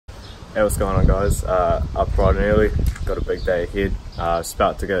Hey, what's going on, guys? Up bright and early, got a big day ahead. Just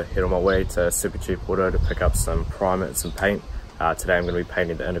about to go head on my way to Super Cheap Auto to pick up some primer and some paint. Today I'm going to be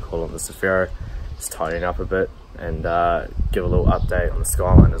painting the intercooler on the Cefiro, just tidying up a bit and give a little update on the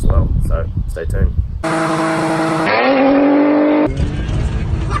Skyline as well, so stay tuned.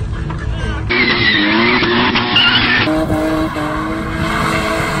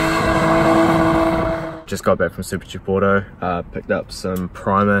 Just got back from Super Cheap Auto, picked up some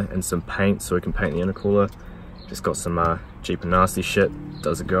primer and some paint so we can paint the intercooler. Just got some cheap and nasty shit,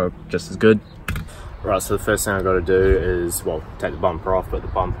 does it go just as good. Right, so the first thing I got to do is, well, take the bumper off, but the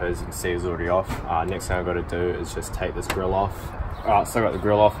bumper, as you can see, is already off. Next thing I got to do is just take this grill off. Alright, so I got the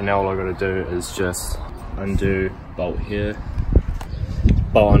grill off, and now all I got to do is just undo bolt here,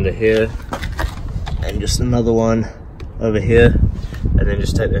 bolt under here, and just another one over here, and then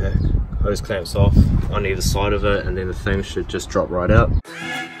just take the hose clamps off on either side of it, and then the thing should just drop right out.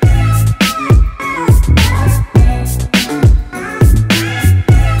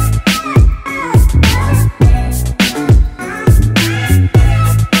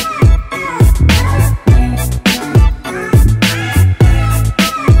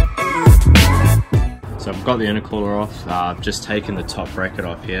 So I've got the intercooler off. I've just taken the top bracket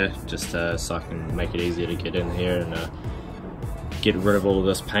off here just so I can make it easier to get in here and get rid of all of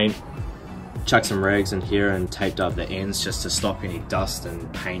this paint. Chuck some rags in here and taped up the ends just to stop any dust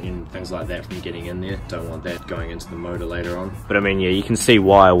and paint and things like that from getting in there. Don't want that going into the motor later on. But I mean, yeah, you can see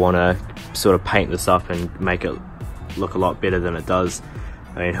why I want to sort of paint this up and make it look a lot better than it does.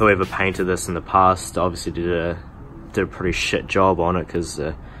 I mean, whoever painted this in the past obviously did a pretty shit job on it, because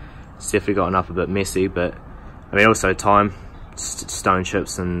it's definitely gotten up a bit messy. But I mean, also time, stone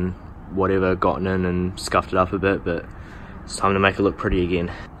chips and whatever gotten in and scuffed it up a bit, but it's time to make it look pretty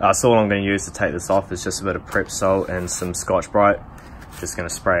again. So all I'm going to use to take this off is just a bit of prep salt and some Scotch-Brite. Just going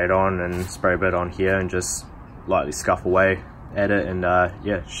to spray it on and spray a bit on here and just lightly scuff away at it, and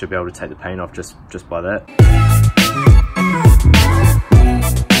yeah, should be able to take the paint off just by that.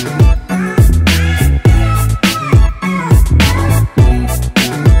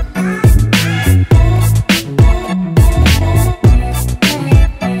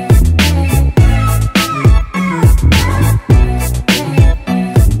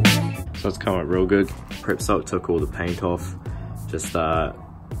 So it's come out real good. Prep salt took all the paint off, just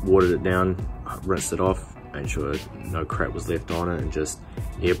watered it down, rinsed it off, made sure no crap was left on it, and just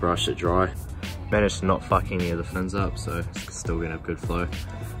airbrushed it dry. Managed to not fuck any of the fins up, so it's still gonna have good flow.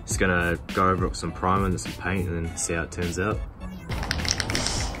 Just gonna go over it with some primer and some paint and then see how it turns out.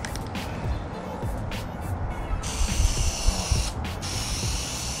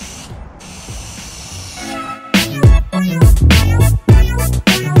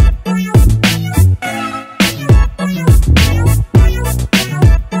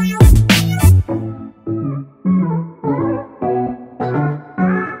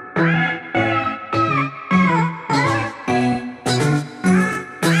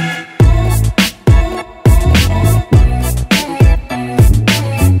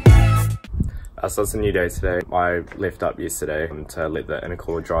 So it's a new day today. I left up yesterday to let the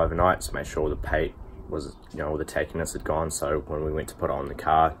intercooler dry overnight to make sure all the paint was, you know, all the tackiness had gone, so when we went to put it on the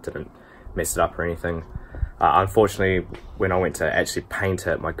car, it didn't mess it up or anything. Unfortunately, when I went to actually paint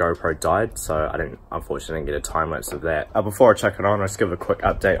it, my GoPro died, so I unfortunately didn't get a time lapse of that. Before I chuck it on, I'll just give a quick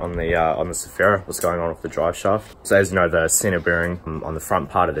update on the Cefiros, what's going on with the drive shaft. So as you know, the center bearing on the front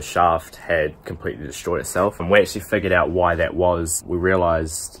part of the shaft had completely destroyed itself, and we actually figured out why that was. We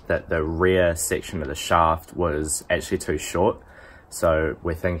realized that the rear section of the shaft was actually too short. So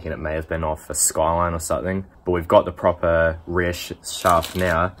we're thinking it may have been off a Skyline or something, but we've got the proper rear shaft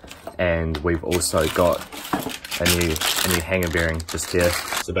now, and we've also got a new hanger bearing just here.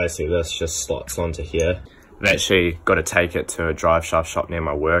 So basically this just slots onto here. I've actually got to take it to a drive shaft shop near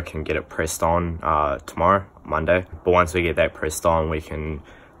my work and get it pressed on tomorrow, Monday. But once we get that pressed on, we can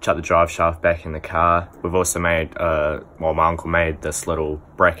chuck the drive shaft back in the car. We've also made, well, my uncle made this little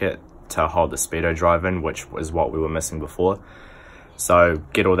bracket to hold the speedo drive in, which was what we were missing before. So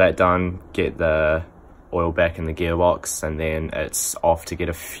get all that done, get the oil back in the gearbox, and then it's off to get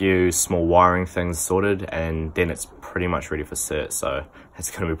a few small wiring things sorted, and then it's pretty much ready for cert, so it's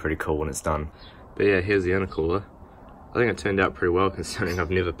going to be pretty cool when it's done. But yeah, here's the intercooler. I think it turned out pretty well considering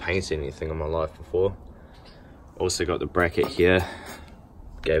I've never painted anything in my life before. Also got the bracket here,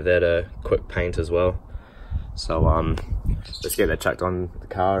 gave that a quick paint as well. So let's get that chucked on the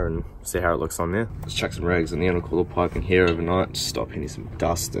car and see how it looks on there. Let's chuck some rags in the intercooler piping here overnight to stop any some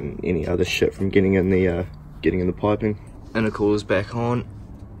dust and any other shit from getting in the piping. Intercooler's back on,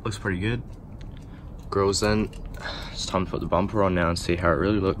 looks pretty good. Grill's in. It's time to put the bumper on now and see how it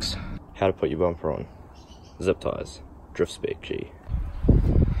really looks. how to put your bumper on. Zip ties, drift spec G.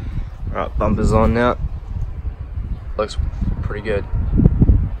 Alright, bumper's on now. Looks pretty good.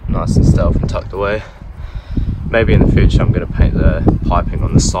 Nice and stealth and tucked away. Maybe in the future I'm going to paint the piping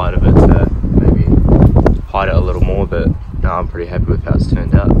on the side of it to maybe hide it a little more, but no, I'm pretty happy with how it's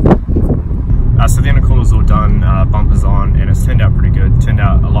turned out. So the intercooler's all done, bumper's on, and it's turned out pretty good. Turned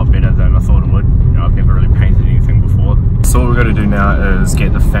out a lot better than I thought it would. You know, I've never really painted anything before. So all we've got to do now is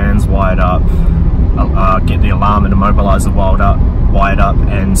get the fans wired up, get the alarm and immobilizer wired up,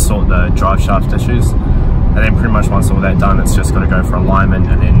 and sort the drive shaft issues. And then pretty much once all that done, it's just got to go for alignment,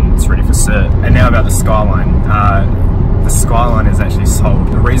 and then it's ready for cert. And now about the Skyline. The Skyline is actually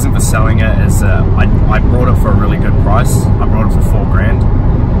sold. The reason for selling it is I bought it for a really good price. I bought it for $4 grand,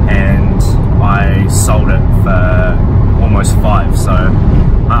 and I sold it for almost 5. So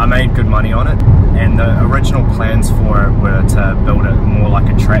I made good money on it. And the original plans for it were to build it more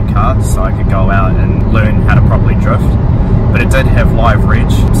like a track car, so I could go out and learn how to properly drift. But it did have live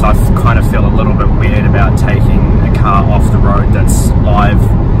reg, so I kind of feel a little bit weird about taking a car off the road that's live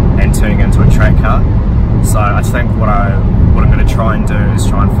and turning into a track car. So I think what I'm going to try and do is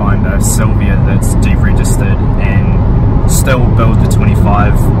try and find a Sylvia that's deregistered and still build the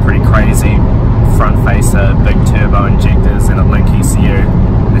 25 pretty crazy front facer, big turbo injectors and a link ECU.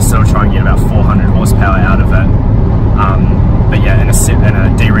 And still try and get about 400 horsepower out of it. But yeah, in a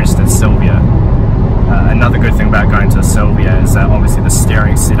deregistered Sylvia. Another good thing about going to a Sylvia is that obviously the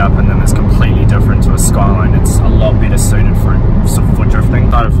steering setup in them is completely different to a Skyline. It's a lot better suited for drifting.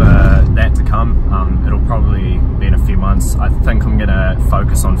 Excited for that to come. It'll probably be in a few months. I think I'm going to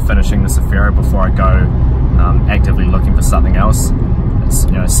focus on finishing the Cefiro before I go actively looking for something else. It's,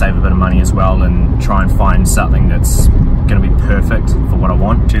 you know, save a bit of money as well and try and find something that's going to be perfect for what I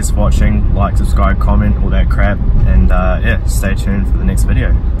want. Cheers for watching. Like, subscribe, comment, all that crap, and yeah, stay tuned for the next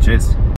video. Cheers.